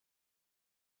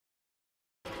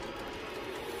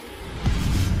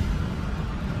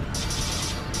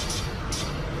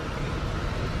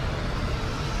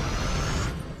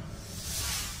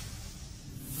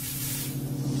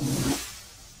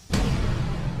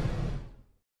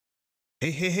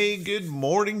Hey, good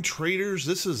morning, traders.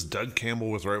 This is Doug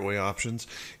Campbell with Right Way Options,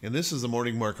 and this is the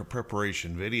morning market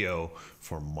preparation video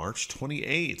for March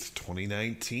 28th,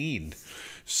 2019.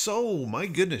 So, my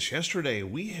goodness, yesterday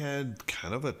we had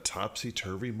kind of a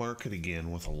topsy-turvy market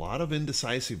again with a lot of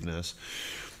indecisiveness.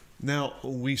 Now,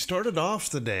 we started off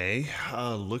the day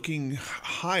looking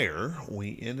higher.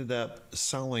 We ended up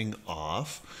selling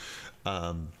off.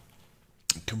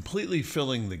 Completely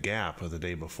filling the gap of the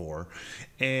day before.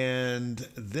 And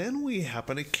then we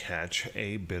happen to catch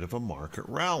a bit of a market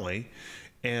rally.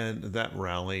 And that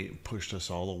rally pushed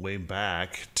us all the way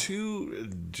back to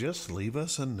just leave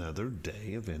us another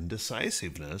day of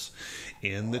indecisiveness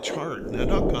in the chart. Now,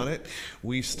 doggone it,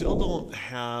 we still don't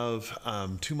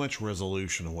have too much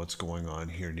resolution of what's going on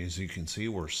here. And as you can see,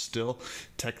 we're still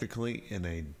technically in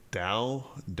a Dow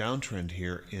downtrend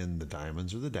here in the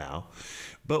diamonds or the Dow,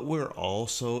 but we're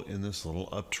also in this little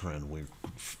uptrend. We're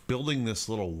building this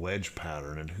little wedge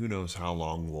pattern, and who knows how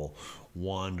long we'll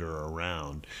wander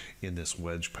around in this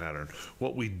wedge pattern.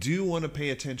 What we do want to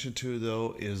pay attention to,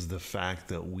 though, is the fact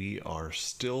that we are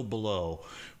still below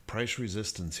price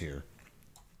resistance here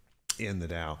in the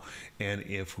Dow, and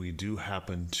if we do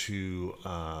happen to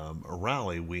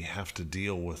rally, we have to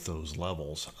deal with those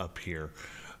levels up here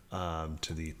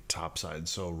to the top side.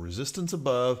 So resistance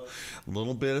above, a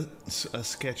little bit of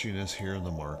sketchiness here in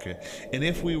the market. And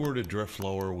if we were to drift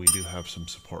lower, we do have some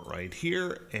support right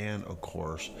here. And of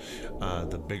course,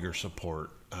 the bigger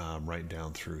support right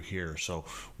down through here. So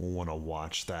we'll want to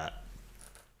watch that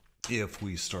if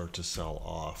we start to sell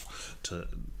off to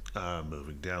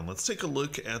moving down. Let's take a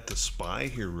look at the SPY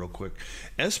here real quick.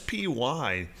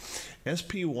 SPY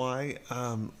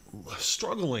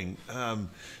struggling.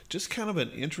 Just kind of an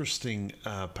interesting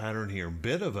pattern here.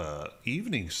 Bit of a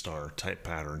evening star type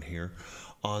pattern here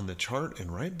on the chart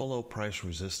and right below price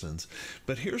resistance.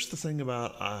 But here's the thing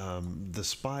about the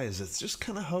SPY is it's just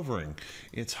kind of hovering.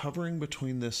 It's hovering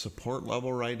between this support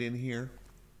level right in here.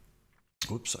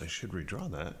 Oops, I should redraw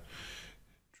that.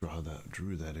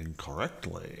 Drew that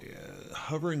incorrectly.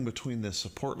 Hovering between this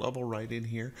support level right in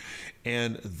here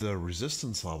and the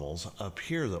resistance levels up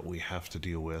here that we have to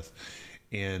deal with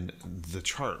in the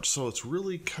chart. So it's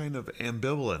really kind of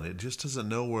ambivalent. It just doesn't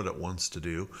know what it wants to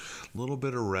do. A little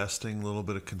bit of resting, a little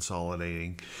bit of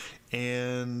consolidating,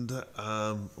 and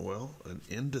well, an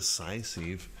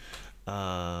indecisive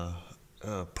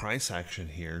price action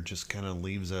here just kind of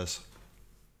leaves us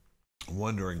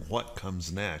wondering what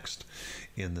comes next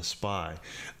in the SPY.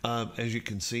 As you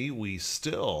can see, we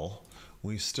still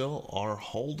are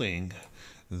holding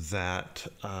that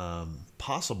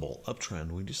possible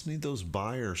uptrend. We just need those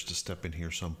buyers to step in here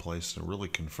someplace to really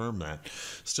confirm that.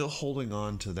 Still holding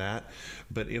on to that,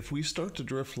 but if we start to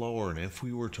drift lower and if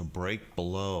we were to break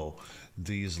below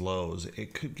these lows,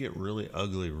 it could get really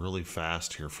ugly really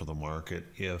fast here for the market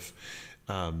if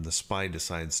the SPY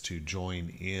decides to join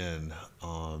in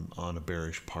on a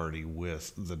bearish party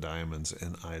with the diamonds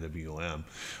and IWM.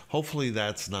 Hopefully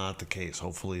that's not the case.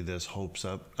 Hopefully this holds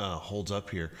up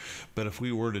here. But if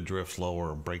we were to drift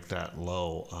lower and break that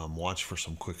low, watch for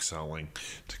some quick selling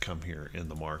to come here in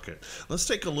the market. Let's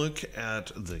take a look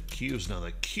at the Qs. Now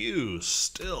the Qs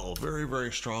still very,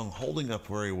 very strong, holding up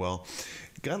very well.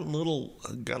 Got a little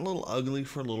ugly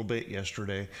for a little bit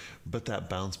yesterday, but that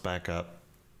bounced back up,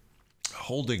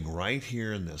 holding right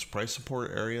here in this price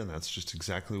support area, and that's just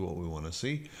exactly what we want to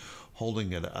see.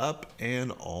 Holding it up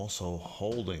and also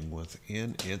holding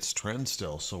within its trend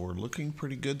still. So we're looking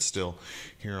pretty good still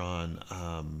here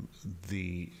on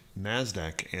the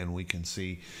NASDAQ, and we can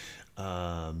see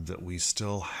that we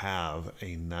still have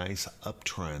a nice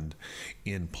uptrend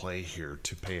in play here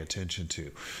to pay attention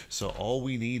to. So all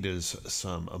we need is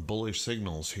some bullish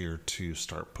signals here to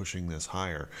start pushing this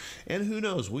higher. And who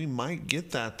knows, we might get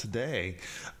that today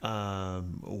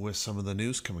with some of the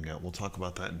news coming out. We'll talk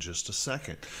about that in just a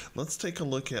second. Let's take a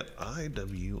look at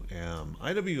IWM.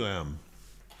 IWM.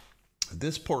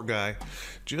 This poor guy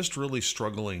just really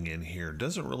struggling in here.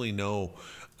 Doesn't really know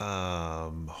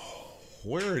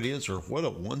where it is or what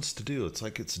it wants to do. It's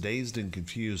like it's dazed and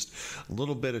confused. A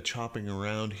little bit of chopping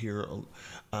around here.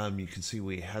 You can see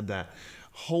we had that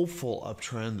hopeful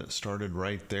uptrend that started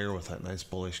right there with that nice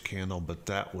bullish candle, but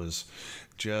that was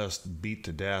just beat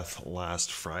to death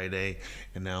last Friday,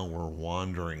 and now we're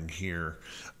wandering here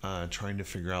trying to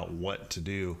figure out what to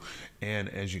do. And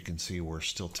as you can see, we're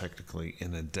still technically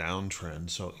in a downtrend,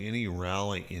 so any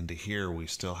rally into here we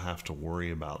still have to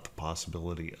worry about the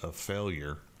possibility of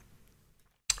failure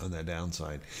on that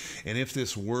downside. And if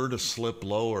this were to slip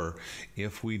lower,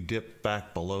 if we dip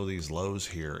back below these lows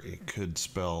here, it could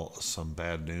spell some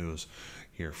bad news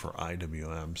here for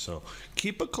IWM. So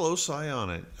keep a close eye on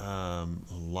it. A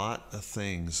lot of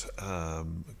things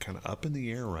kind of up in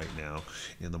the air right now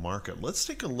in the market. Let's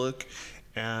take a look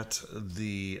at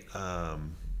the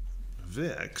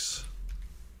VIX.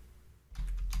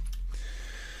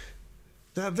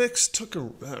 That VIX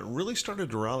really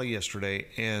started to rally yesterday,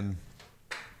 and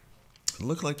it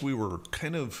looked like we were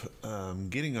kind of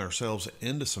getting ourselves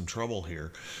into some trouble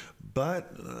here.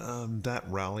 But that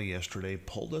rally yesterday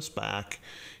pulled us back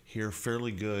here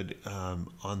fairly good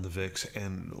on the VIX.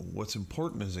 And what's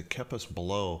important is it kept us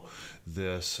below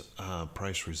this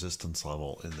price resistance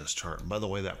level in this chart. And by the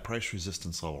way, that price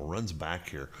resistance level runs back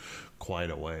here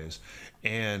quite a ways.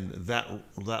 And that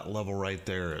level right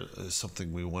there is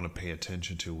something we want to pay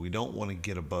attention to. We don't want to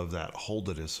get above that, hold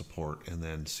it as support, and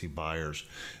then see buyers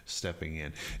stepping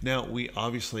in. Now, we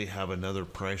obviously have another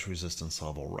price resistance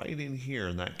level right in here,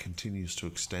 and that continues to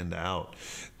extend out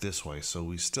this way. So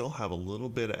we still have a little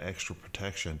bit of extra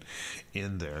protection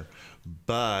in there.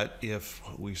 But if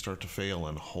we start to fail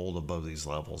and hold above these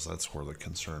levels, that's where the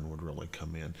concern would really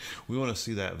come in. We want to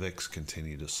see that VIX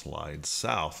continue to slide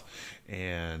south.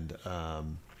 And,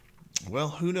 well,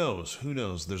 who knows? Who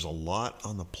knows? There's a lot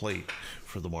on the plate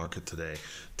for the market today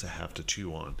to have to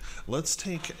chew on. Let's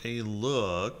take a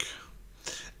look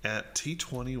at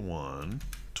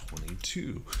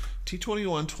T21.22.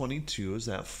 T21.22 is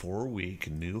that 4-week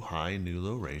new high, new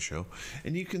low ratio.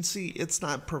 And you can see it's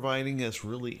not providing us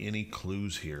really any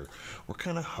clues here. We're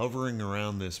kind of hovering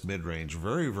around this mid-range,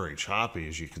 very, very choppy,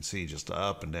 as you can see, just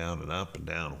up and down and up and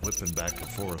down, whipping back and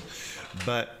forth.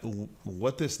 But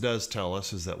what this does tell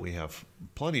us is that we have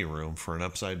plenty of room for an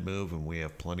upside move, and we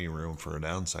have plenty of room for a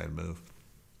downside move.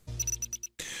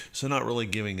 So not really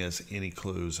giving us any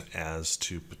clues as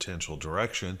to potential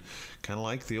direction, kind of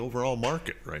like the overall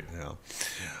market right now.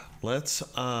 Let's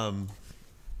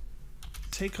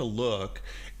take a look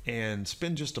and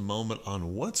spend just a moment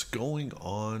on what's going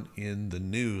on in the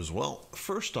news. Well,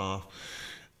 first off,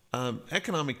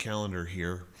 economic calendar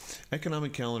here.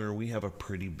 Economic calendar, we have a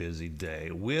pretty busy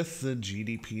day with the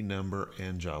GDP number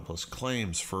and jobless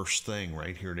claims first thing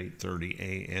right here at 8:30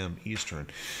 a.m. Eastern.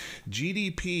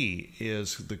 GDP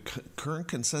is the current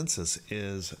consensus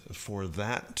is for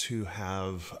that to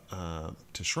have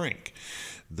to shrink,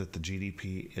 that the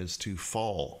GDP is to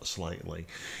fall slightly,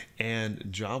 and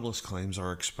jobless claims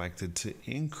are expected to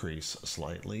increase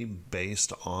slightly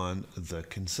based on the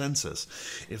consensus.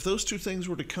 If those two things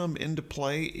were to come into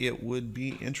play, it would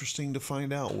be interesting to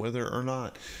find out whether or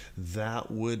not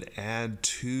that would add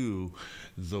to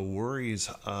the worries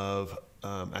of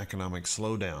economic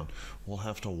slowdown. We'll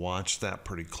have to watch that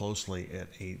pretty closely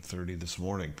at 8:30 this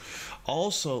morning.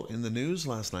 Also in the news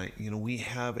last night, we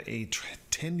have a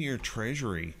 10-year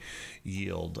Treasury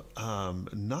yield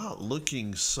not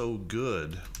looking so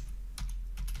good.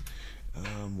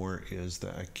 Where is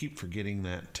that? I keep forgetting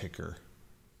that ticker.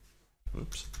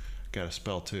 Oops, got to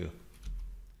spell too.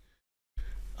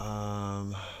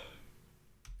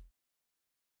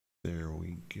 There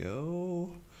we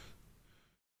go.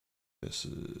 This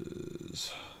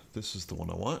is the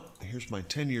one I want. Here's my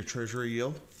 10-year Treasury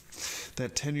yield.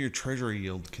 That 10-year Treasury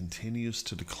yield continues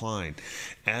to decline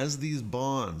as these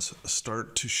bonds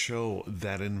start to show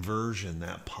that inversion,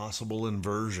 that possible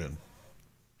inversion,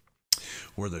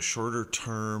 where the shorter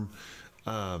term,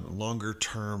 longer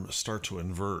term start to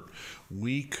invert.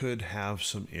 We could have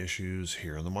some issues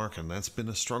here in the market, and that's been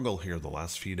a struggle here the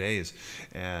last few days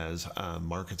as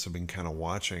markets have been kind of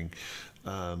watching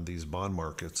these bond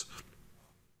markets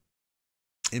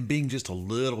and being just a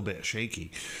little bit shaky.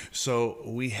 So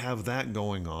we have that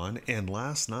going on. And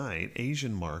last night,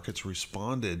 Asian markets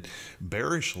responded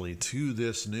bearishly to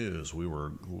this news.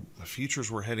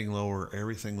 Futures were heading lower.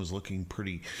 Everything was looking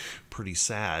pretty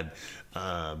sad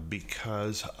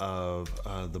because of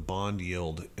the bond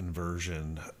yield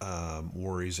inversion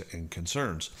worries and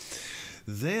concerns.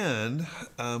 Then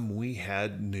we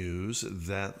had news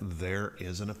that there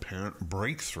is an apparent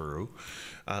breakthrough,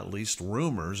 at least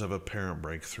rumors of apparent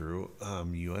breakthrough,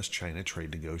 U.S.-China trade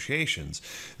negotiations.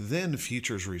 Then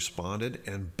futures responded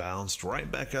and bounced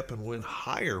right back up and went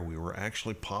higher. We were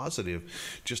actually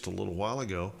positive just a little while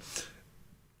ago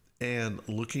and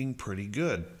looking pretty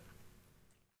good.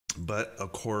 But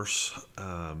of course,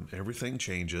 everything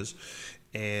changes,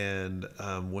 And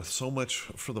with so much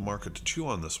for the market to chew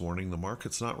on this morning, the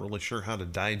market's not really sure how to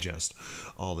digest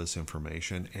all this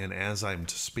information. And as I'm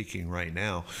speaking right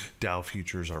now, Dow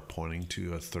futures are pointing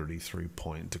to a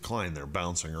 33-point decline. They're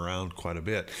bouncing around quite a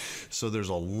bit. So there's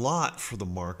a lot for the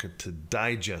market to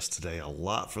digest today, a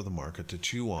lot for the market to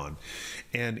chew on.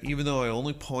 And even though I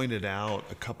only pointed out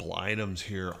a couple items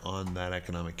here on that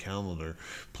economic calendar,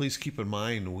 please keep in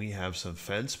mind we have some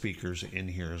Fed speakers in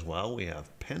here as well. We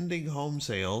have pending home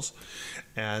sales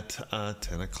at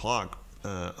 10 o'clock.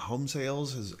 Home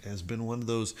sales has been one of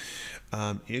those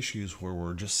issues where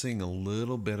we're just seeing a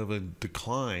little bit of a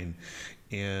decline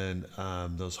in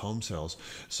those home sales.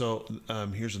 So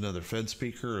here's another Fed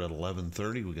speaker at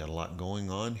 11:30. We got a lot going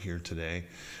on here today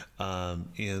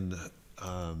in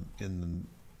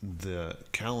the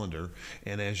calendar,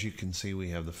 and as you can see, we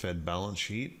have the Fed balance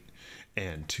sheet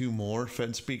and two more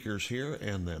Fed speakers here,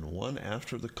 and then one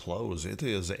after the close. It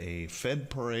is a Fed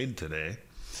parade today.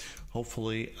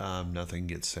 Hopefully nothing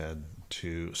gets said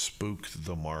to spook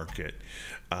the market.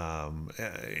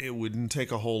 It wouldn't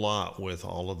take a whole lot with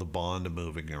all of the bond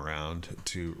moving around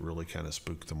to really kind of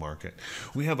spook the market.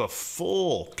 We have a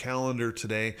full calendar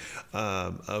today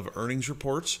of earnings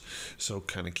reports, so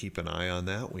kind of keep an eye on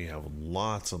that. We have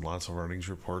lots and lots of earnings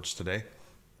reports today.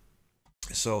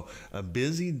 So a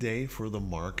busy day for the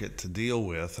market to deal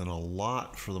with and a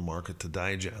lot for the market to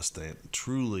digest.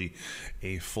 Truly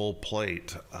a full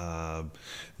plate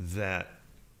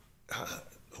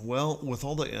well, with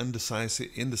all the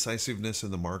indecisiveness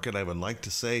in the market, I would like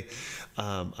to say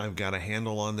I've got a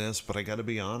handle on this, but I got to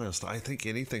be honest. I think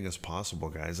anything is possible,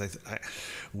 guys.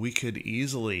 We could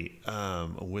easily,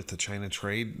 with the China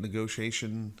trade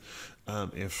negotiation,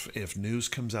 if news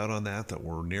comes out on that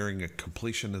we're nearing a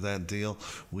completion of that deal,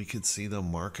 we could see the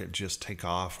market just take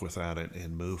off without it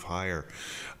and move higher.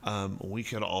 We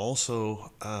could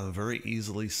also very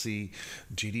easily see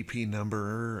GDP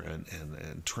number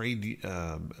and trade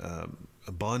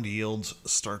bond yields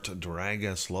start to drag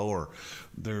us lower.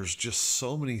 There's just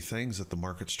so many things that the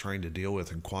market's trying to deal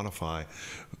with and quantify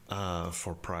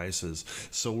for prices.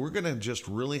 So we're going to just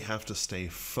really have to stay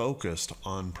focused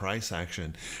on price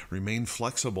action, remain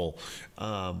flexible,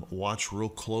 watch real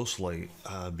closely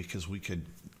because we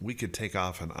could take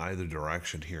off in either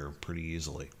direction here pretty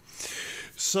easily.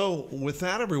 So with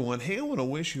that, everyone, hey, I want to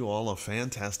wish you all a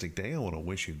fantastic day. I want to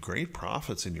wish you great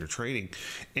profits in your trading.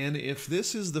 And if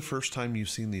this is the first time you've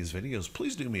seen these videos,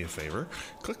 please do me a favor.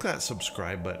 Click that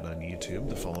subscribe button on YouTube,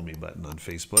 the follow me button on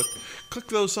Facebook. Click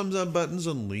those thumbs up buttons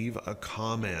and leave a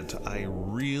comment. I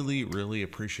really, really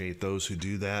appreciate those who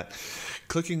do that.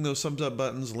 Clicking those thumbs up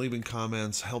buttons, leaving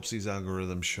comments helps these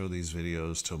algorithms show these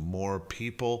videos to more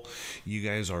people. You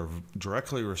guys are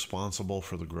directly responsible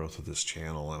for the growth of this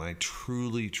channel, and I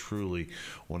truly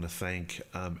want to thank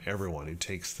everyone who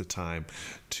takes the time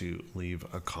to leave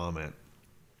a comment.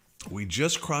 We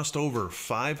just crossed over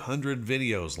 500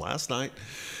 videos last night,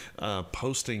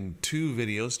 posting 2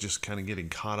 videos, just kind of getting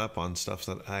caught up on stuff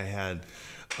that I had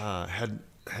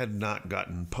not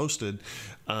gotten posted.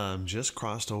 Just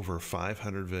crossed over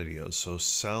 500 videos,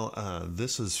 so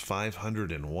this is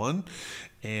 501,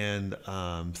 and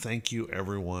thank you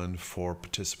everyone for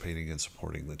participating and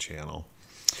supporting the channel.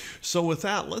 So with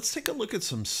that, let's take a look at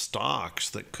some stocks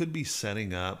that could be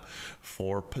setting up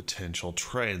for potential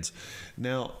trades.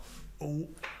 Now,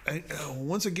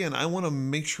 once again, I want to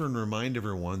make sure and remind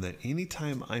everyone that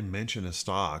anytime I mention a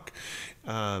stock,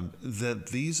 that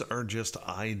these are just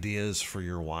ideas for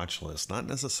your watch list, not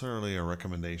necessarily a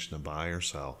recommendation to buy or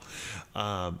sell,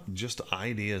 just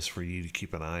ideas for you to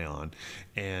keep an eye on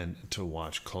and to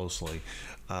watch closely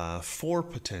for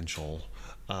potential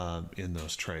in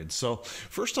those trades. So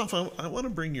first off, I want to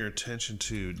bring your attention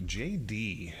to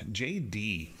JD.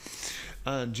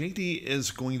 JD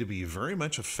is going to be very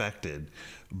much affected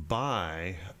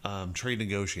by trade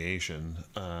negotiation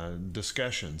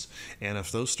discussions, and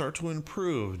if those start to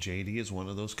improve, JD is one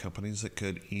of those companies that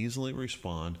could easily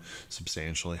respond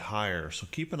substantially higher. So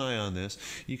keep an eye on this.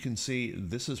 You can see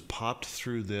this has popped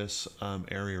through this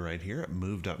area right here. It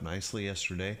moved up nicely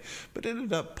yesterday, but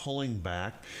ended up pulling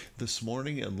back this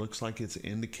morning. It looks like it's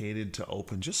indicated to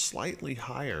open just slightly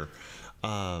higher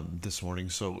this morning,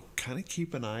 so kind of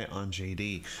keep an eye on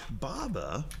JD.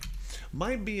 BABA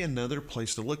might be another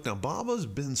place to look. Now, BABA's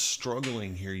been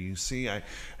struggling here. You see, I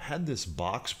had this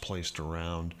box placed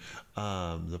around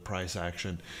the price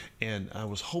action, and I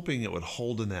was hoping it would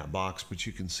hold in that box, but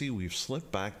you can see we've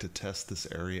slipped back to test this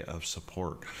area of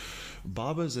support.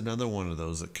 BABA is another one of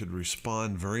those that could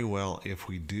respond very well if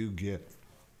we do get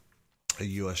a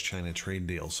U.S.-China trade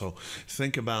deal. So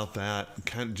think about that.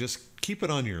 Kind of just keep it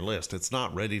on your list. It's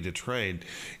not ready to trade,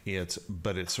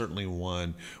 but it's certainly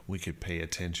one we could pay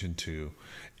attention to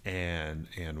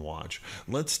and watch.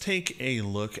 Let's take a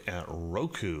look at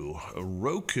Roku.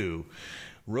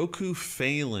 Roku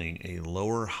failing a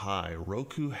lower high.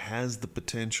 Roku has the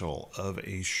potential of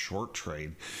a short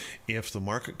trade. If the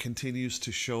market continues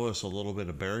to show us a little bit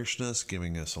of bearishness,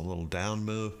 giving us a little down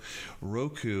move,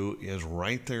 Roku is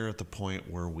right there at the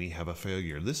point where we have a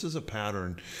failure. This is a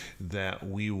pattern that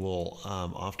we will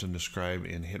often describe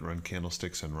in hit run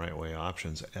candlesticks and right way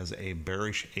options as a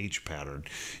bearish H pattern.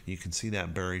 You can see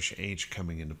that bearish H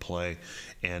coming into play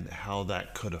and how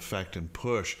that could affect and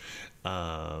push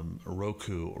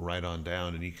Roku right on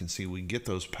down, and you can see we get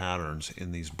those patterns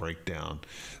in these breakdown.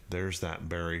 There's that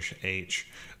bearish H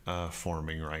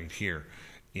forming right here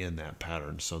in that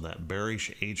pattern. So that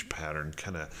bearish H pattern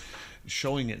kind of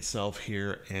showing itself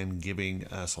here and giving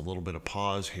us a little bit of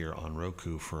pause here on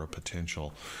Roku for a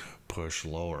potential push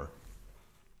lower.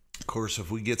 Of course, if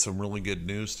we get some really good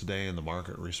news today and the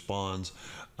market responds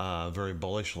very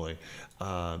bullishly,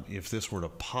 if this were to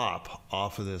pop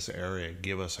off of this area,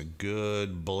 give us a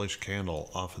good bullish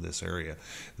candle off of this area,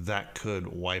 that could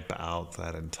wipe out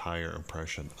that entire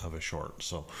impression of a short.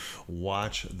 So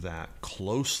watch that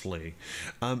closely.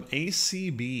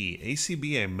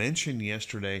 ACB I mentioned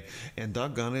yesterday, and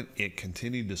doggone it, it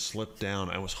continued to slip down.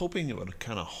 I was hoping it would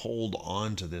kind of hold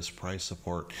on to this price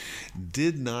support.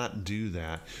 Did not do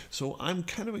that. So I'm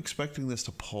kind of expecting this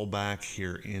to pull back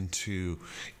here into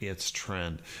its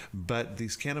trend. But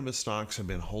these cannabis stocks have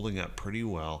been holding up pretty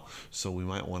well, so we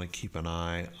might want to keep an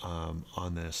eye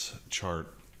on this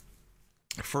chart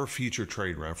for future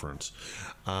trade reference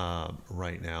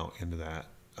right now into that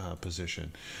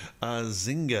position.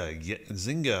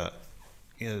 Zynga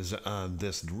is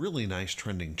this really nice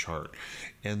trending chart,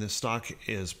 and this stock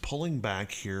is pulling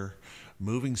back here,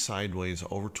 moving sideways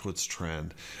over to its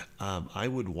trend. I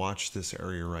would watch this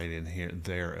area right in here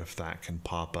there if that can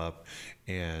pop up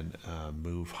and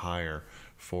move higher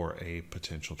for a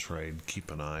potential trade.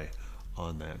 Keep an eye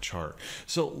on that chart.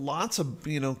 So lots of,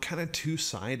 kind of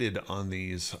two-sided on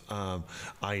these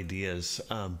ideas.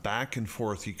 Back and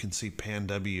forth, you can see Pan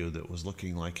W that was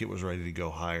looking like it was ready to go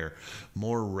higher.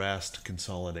 More rest,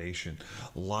 consolidation.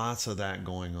 Lots of that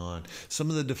going on. Some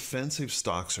of the defensive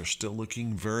stocks are still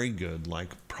looking very good,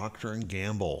 like Procter &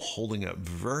 Gamble holding up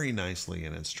very nicely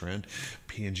in its trend.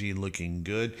 P&G looking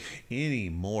good. Any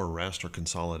more rest or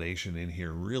consolidation in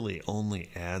here really only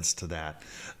adds to that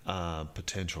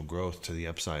potential growth to the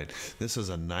upside. This is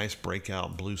a nice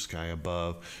breakout, blue sky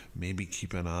above. Maybe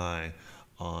keep an eye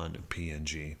on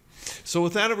P&G. So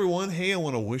with that, everyone, hey, I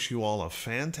want to wish you all a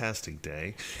fantastic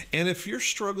day. And if you're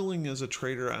struggling as a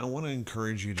trader, I want to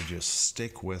encourage you to just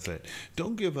stick with it.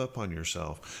 Don't give up on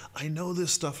yourself. I know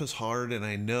this stuff is hard, and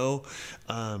I know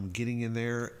getting in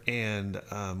there and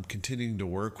continuing to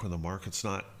work when the market's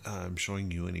not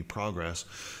showing you any progress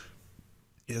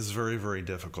is very, very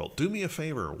difficult. Do me a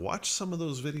favor, watch some of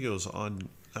those videos on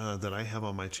that I have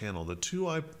on my channel. The two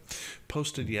I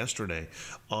posted yesterday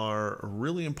are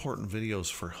really important videos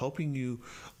for helping you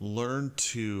learn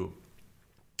to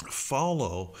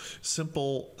follow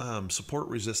simple support,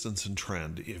 resistance, and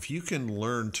trend. If you can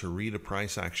learn to read a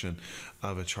price action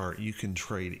of a chart, you can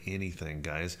trade anything,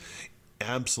 guys.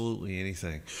 Absolutely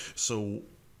anything. So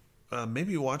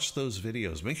maybe watch those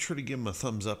videos. Make sure to give them a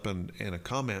thumbs up and a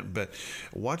comment, but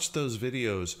watch those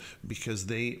videos because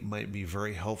they might be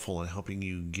very helpful in helping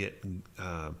you get,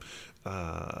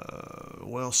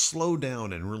 slow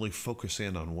down and really focus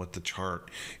in on what the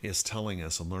chart is telling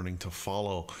us and learning to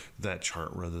follow that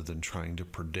chart rather than trying to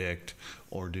predict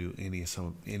or do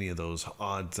any of those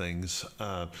odd things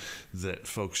that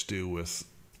folks do with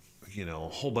a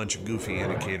whole bunch of goofy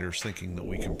indicators thinking that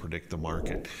we can predict the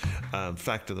market.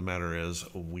 Fact of the matter is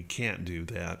we can't do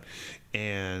that,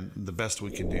 and the best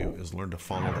we can do is learn to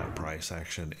follow that price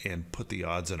action and put the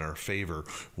odds in our favor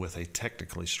with a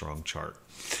technically strong chart.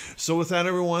 So with that,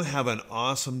 everyone, have an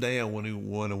awesome day. I want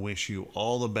to wish you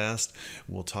all the best.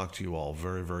 We'll talk to you all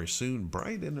very, very soon,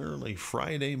 bright and early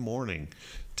Friday morning.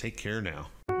 Take care now.